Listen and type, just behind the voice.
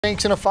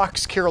Thanks. In a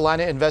Fox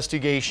Carolina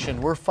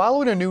investigation, we're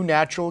following a new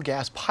natural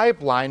gas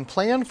pipeline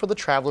planned for the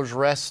Travelers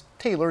Rest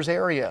Taylors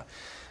area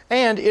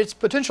and its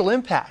potential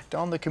impact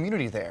on the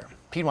community there.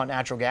 Piedmont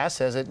Natural Gas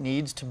says it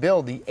needs to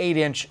build the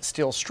 8-inch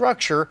steel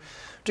structure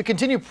to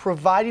continue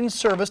providing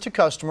service to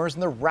customers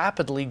in the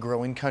rapidly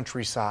growing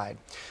countryside.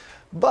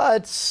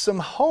 But some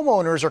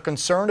homeowners are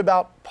concerned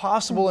about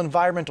possible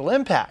environmental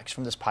impacts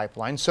from this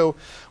pipeline, so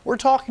we're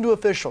talking to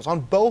officials on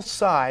both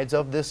sides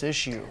of this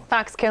issue.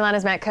 Fox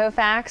Carolina's Matt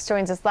Kaufax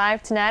joins us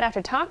live tonight after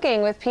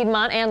talking with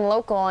Piedmont and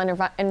local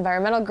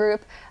environmental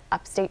group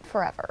Upstate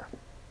Forever.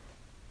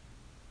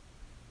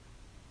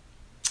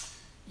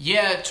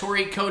 Yeah,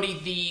 Tori,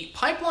 Cody, the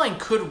pipeline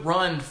could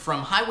run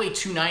from Highway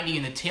 290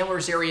 in the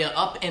Taylors area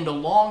up and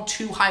along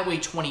to Highway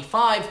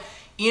 25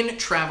 in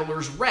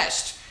Travelers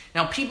Rest.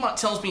 Now, Piedmont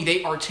tells me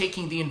they are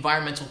taking the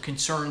environmental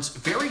concerns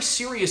very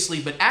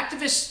seriously, but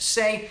activists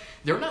say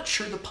they're not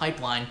sure the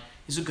pipeline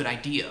is a good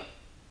idea.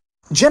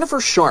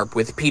 Jennifer Sharp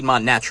with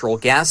Piedmont Natural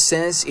Gas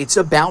says it's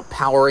about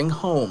powering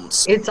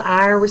homes. It's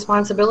our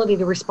responsibility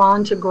to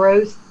respond to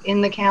growth in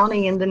the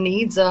county and the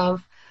needs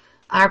of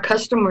our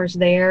customers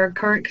there,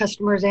 current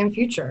customers and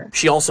future.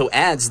 She also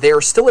adds they're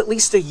still at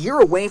least a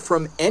year away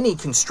from any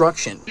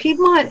construction.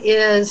 Piedmont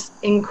is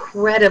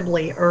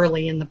incredibly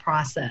early in the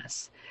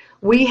process.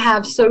 We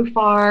have so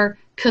far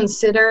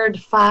considered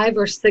 5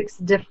 or 6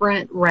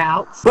 different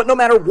routes. But no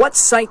matter what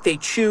site they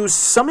choose,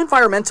 some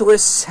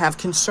environmentalists have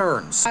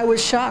concerns. I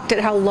was shocked at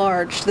how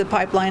large the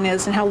pipeline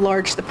is and how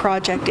large the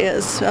project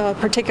is,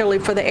 particularly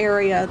for the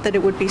area that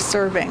it would be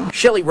serving.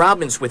 Shelley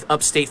Robbins with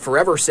Upstate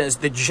Forever says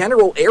the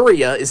general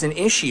area is an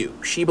issue.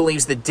 She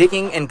believes the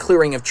digging and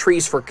clearing of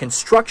trees for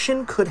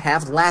construction could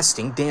have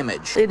lasting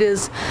damage. It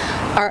is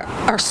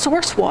our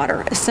source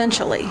water,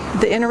 essentially.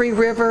 The Inouye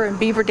River and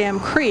Beaver Dam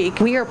Creek,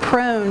 we are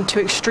prone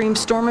to extreme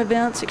storm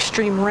events,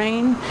 extreme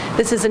rain.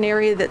 This is an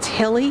area that's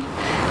hilly.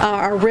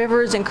 Our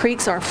rivers and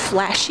creeks are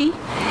flashy,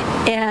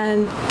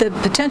 and the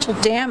potential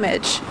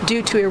damage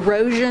due to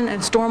erosion and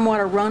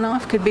stormwater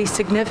runoff could be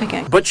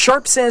significant. But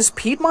Sharp says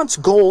Piedmont's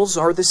goals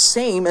are the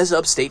same as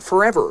Upstate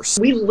Forever's.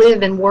 We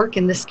live and work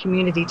in this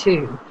community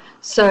too.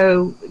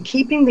 So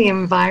keeping the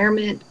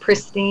environment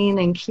pristine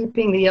and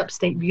keeping the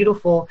upstate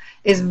beautiful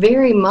is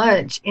very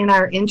much in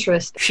our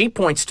interest. She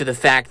points to the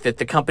fact that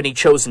the company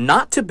chose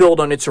not to build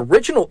on its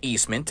original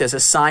easement as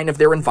a sign of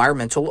their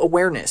environmental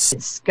awareness.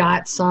 It's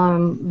got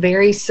some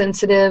very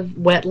sensitive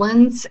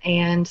wetlands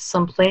and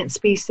some plant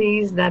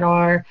species that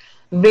are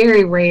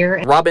very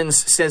rare. Robbins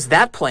says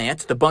that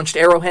plant, the bunched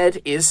arrowhead,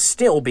 is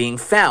still being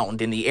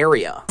found in the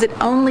area. It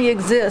only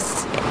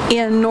exists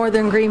in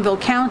northern Greenville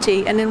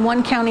County and in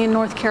one county in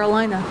North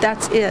Carolina.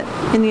 That's it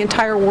in the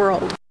entire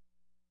world.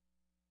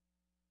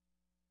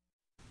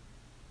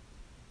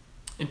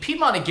 And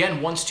Piedmont again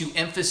wants to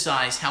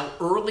emphasize how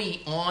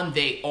early on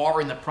they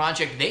are in the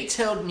project. They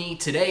told me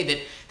today that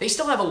they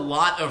still have a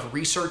lot of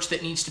research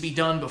that needs to be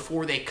done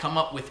before they come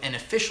up with an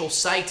official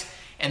site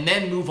and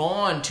then move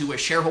on to a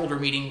shareholder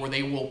meeting where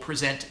they will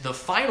present the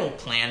final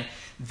plan.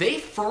 They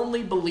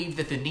firmly believe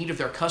that the need of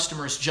their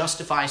customers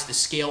justifies the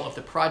scale of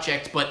the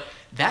project, but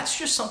that's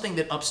just something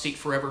that Upstate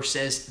Forever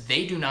says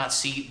they do not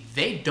see.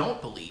 They don't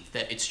believe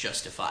that it's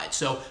justified.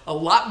 So a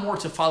lot more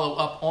to follow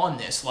up on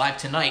this. Live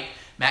tonight,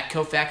 Matt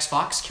Kaufax,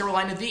 Fox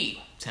Carolina, the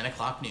 10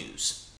 o'clock news.